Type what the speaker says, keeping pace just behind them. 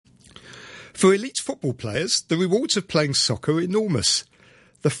For elite football players, the rewards of playing soccer are enormous.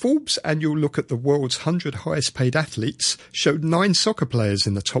 The Forbes annual look at the world's 100 highest paid athletes showed 9 soccer players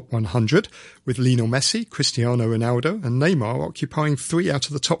in the top 100, with Lionel Messi, Cristiano Ronaldo and Neymar occupying 3 out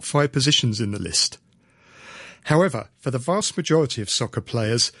of the top 5 positions in the list. However, for the vast majority of soccer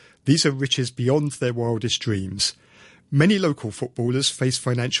players, these are riches beyond their wildest dreams. Many local footballers face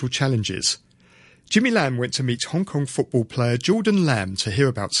financial challenges. Jimmy Lam went to meet Hong Kong football player Jordan Lam to hear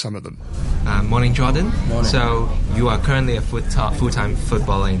about some of them. Morning, Jordan. Morning. So you are currently a full-time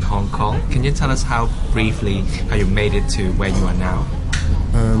footballer in Hong Kong. Can you tell us how you made it to where you are now?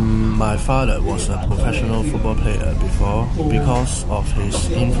 My father was a professional football player before. Because of his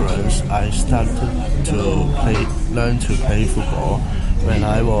influence, I started to learn to play football when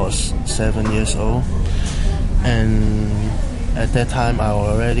I was 7 years old. And at that time, I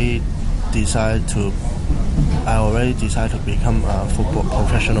already decided to become a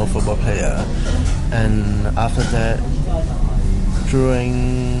professional football player. And after that,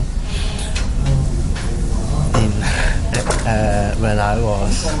 when I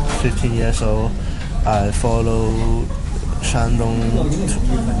was 15 years old, I followed Shandong,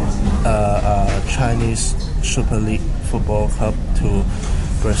 Chinese Super League football club, to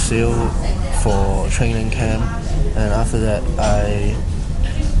Brazil for training camp. And after that, I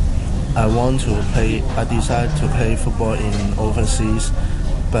decided to play football in overseas,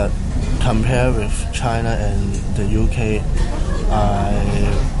 but compared with China and the UK, I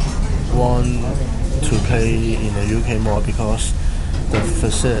want to play in the UK more because the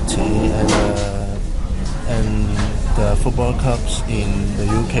facility and the football clubs in the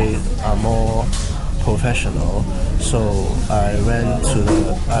UK are more professional. So I went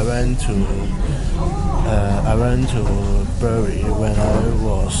to Bury when I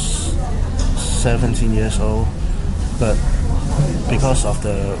was 17 years old, but because of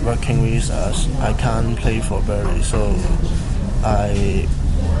the working visas, I can't play for Bury. So I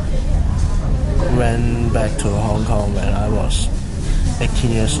went back to Hong Kong when I was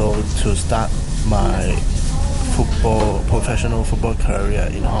 18 years old to start my professional football career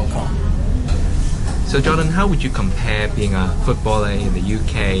in Hong Kong. So Jordan, how would you compare being a footballer in the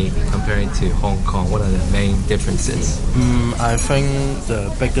UK compared to Hong Kong? What are the main differences? I think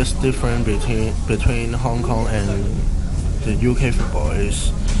the biggest difference between Hong Kong and the UK football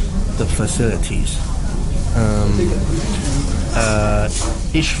is the facilities.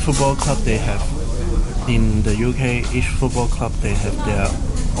 Each football club they have in the UK, each football club they have their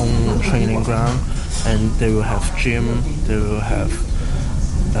own training ground, and they will have gym. They will have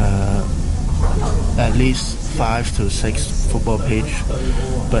at least 5 to 6 football pitch.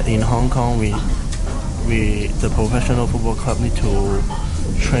 But in Hong Kong, the professional football club need to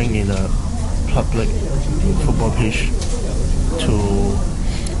train in a public football pitch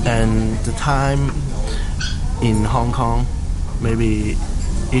and the time in Hong Kong, maybe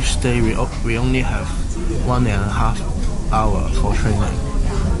each day we only have 1.5 hour for training.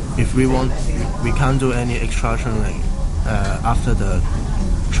 If we want, we can't do any extra training after the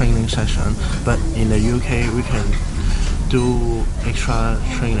training session, but in the UK we can do extra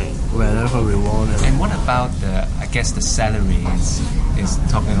training whenever we want. And what about the salary is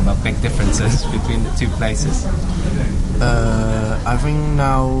talking about big differences between the two places? I think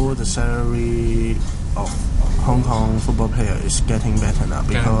now the salary of Hong Kong football player is getting better now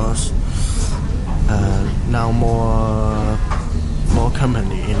because now more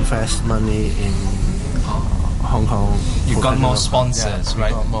company invest money in Hong Kong. You've got more sponsors,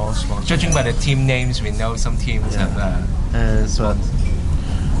 right? Got more sponsors. Judging by the team names, we know some teams have but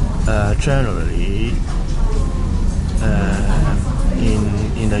generally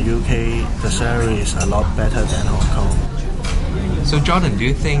in the UK the salary is a lot better than Hong Kong. So Jordan, do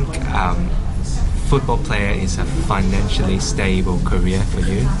you think football player is a financially stable career for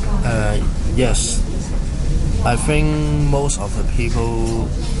you? Yes. I think most of the people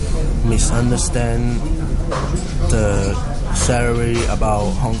misunderstand the salary about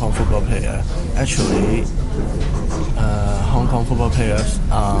Hong Kong football player. Actually, Hong Kong football players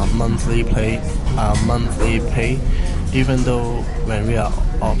are monthly pay, even though when we are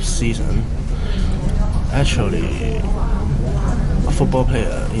off season. Actually, a football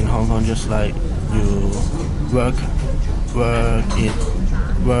player in Hong Kong just like you work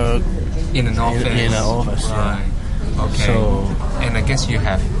in an office. In an office, right. Yeah. Okay. So, and I guess you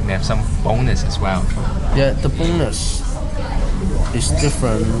have some bonus as well. Yeah, the bonus is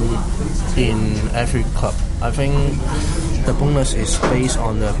different in every club. I think the bonus is based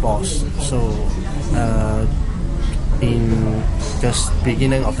on the boss. So, in the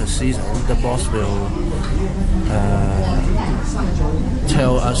beginning of the season, the boss will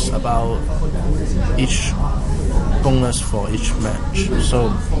tell us about each bonus for each match.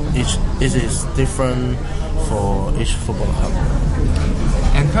 So it is different for each football club.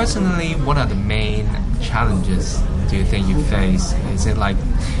 And personally, what are the main challenges do you think you face? Is it like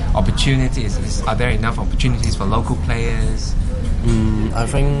opportunities? Are there enough opportunities for local players? I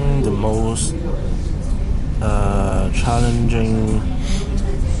think the most challenging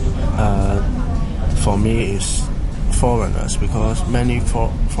for me is foreigners, because many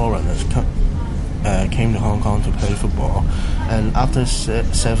foreigners came to Hong Kong to play football, and after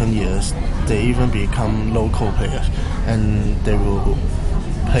 7 years they even become local players, and they will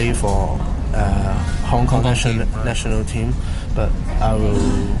play for Hong Kong national team. But I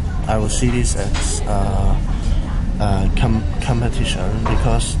will see this as competition,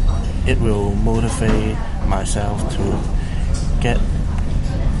 because it will motivate myself to get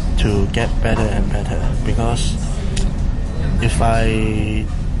better and better. Because if I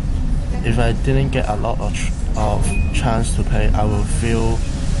didn't get a lot of chance to play, I will feel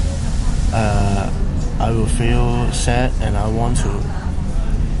sad, and I want to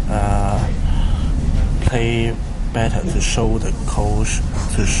play better to show the coach,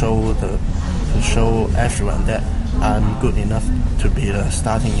 to show everyone that I'm good enough to be the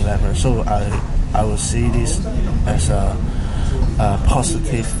starting 11. So I will see this as a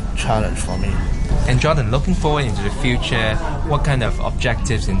positive challenge for me. And Jordan, looking forward into the future, what kind of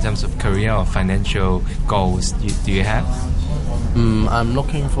objectives in terms of career or financial goals do you have? I'm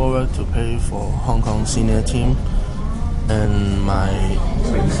looking forward to play for Hong Kong senior team, and my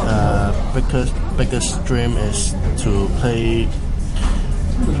biggest dream is to play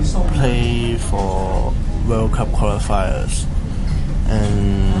for World Cup qualifiers.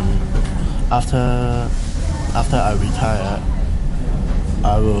 And after I retire,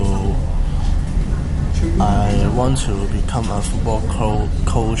 I want to become a football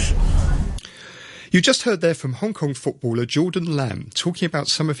coach. You just heard there from Hong Kong footballer Jordan Lam talking about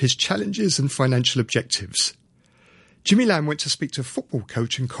some of his challenges and financial objectives. Jimmy Lam went to speak to football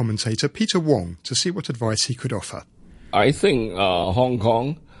coach and commentator Peter Wong to see what advice he could offer. I think Hong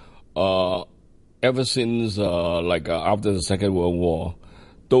Kong, ever since after the Second World War,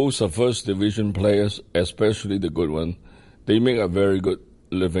 those are first division players, especially the good one, they make a very good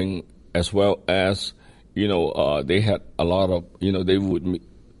living, as well as, they had a lot of, they would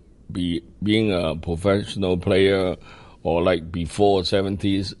be being a professional player, or like before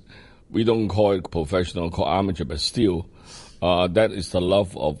 70s, we don't call it professional, call amateur, but still, that is the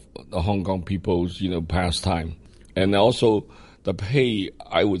love of the Hong Kong people's, pastime. And also the pay,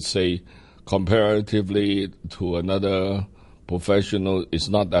 I would say, comparatively to another professional, is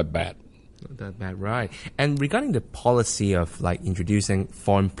not that bad. Not that bad, right. And regarding the policy of introducing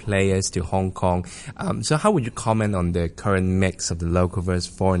foreign players to Hong Kong, so how would you comment on the current mix of the local versus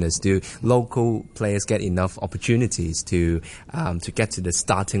foreigners? Do local players get enough opportunities to get to the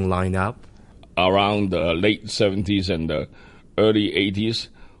starting lineup? Around the late 70s and the early 80s,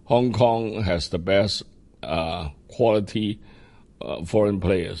 Hong Kong has the best quality foreign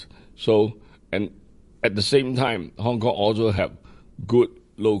players. So, and at the same time, Hong Kong also have good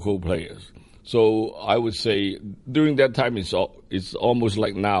local players. So I would say during that time, it's almost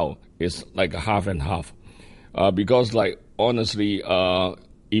like now, it's like a half and half. Because honestly,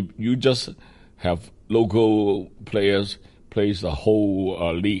 if you just have local players plays the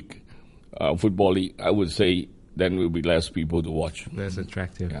whole league, football league, I would say then will be less people to watch. Less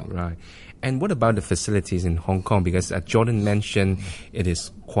attractive, yeah. Right. And what about the facilities in Hong Kong? Because Jordan mentioned it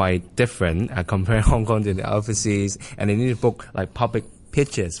is quite different comparing Hong Kong to the overseas, and they need to book public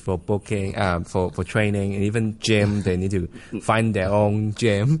pitches for booking, for training, and even gym. They need to find their own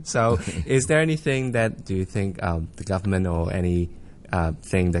gym. So, is there anything that do you think the government or any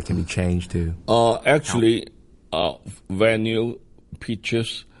thing that can be changed to? Actually, venue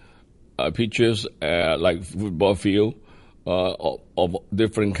pitches like football field of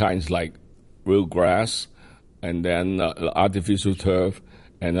different kinds, like real grass, and then artificial turf,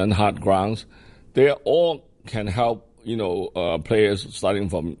 and then hard grounds. They all can help, players starting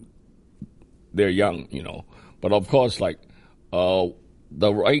from they're young, But of course, the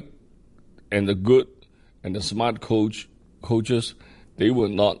right and the good and the smart coaches, they will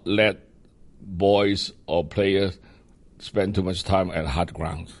not let boys or players spend too much time at hard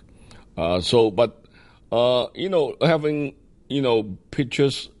grounds. Having,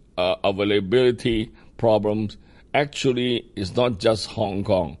 pitches availability problems actually is not just Hong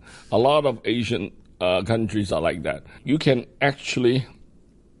Kong. A lot of Asian countries are like that. You can actually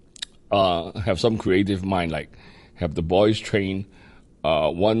have some creative mind, like have the boys train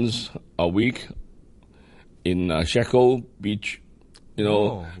once a week in Shekel Beach,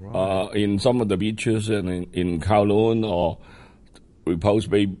 in some of the beaches, and in Kowloon or Repulse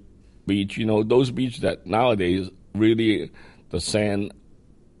Bay Beach, those beaches that nowadays really the sands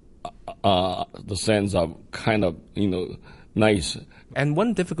are kind of, nice. And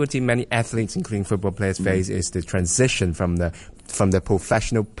one difficulty many athletes, including football players, face is the transition from the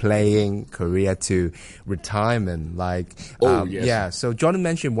professional playing career to retirement. Yes. Yeah. So Jordan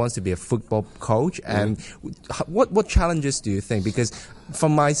mentioned he wants to be a football coach, and what challenges do you think? Because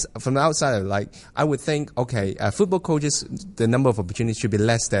from the outsider, I would think, okay, football coaches, the number of opportunities should be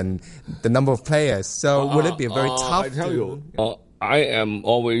less than the number of players. So would it be a very tough? I tell you, I am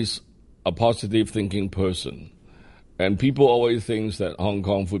always a positive thinking person. And people always think that Hong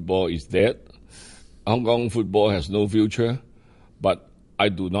Kong football is dead. Hong Kong football has no future, but I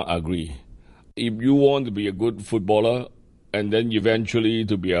do not agree. If you want to be a good footballer and then eventually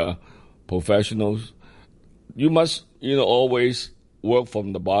to be a professional, you must, always work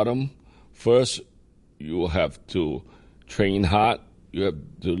from the bottom. First, you have to train hard. You have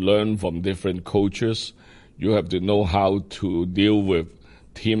to learn from different coaches. You have to know how to deal with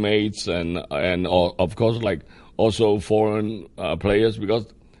teammates and of course, also foreign players, because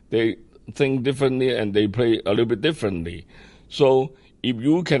they think differently and they play a little bit differently. So if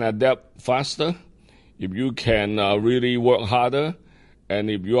you can adapt faster, if you can really work harder, and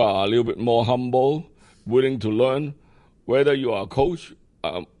if you are a little bit more humble, willing to learn, whether you are a coach,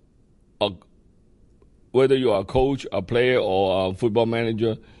 a player, or a football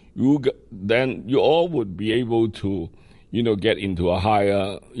manager, then you all would be able to, get into a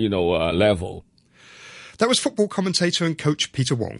higher, level. That was football commentator and coach Peter Wong.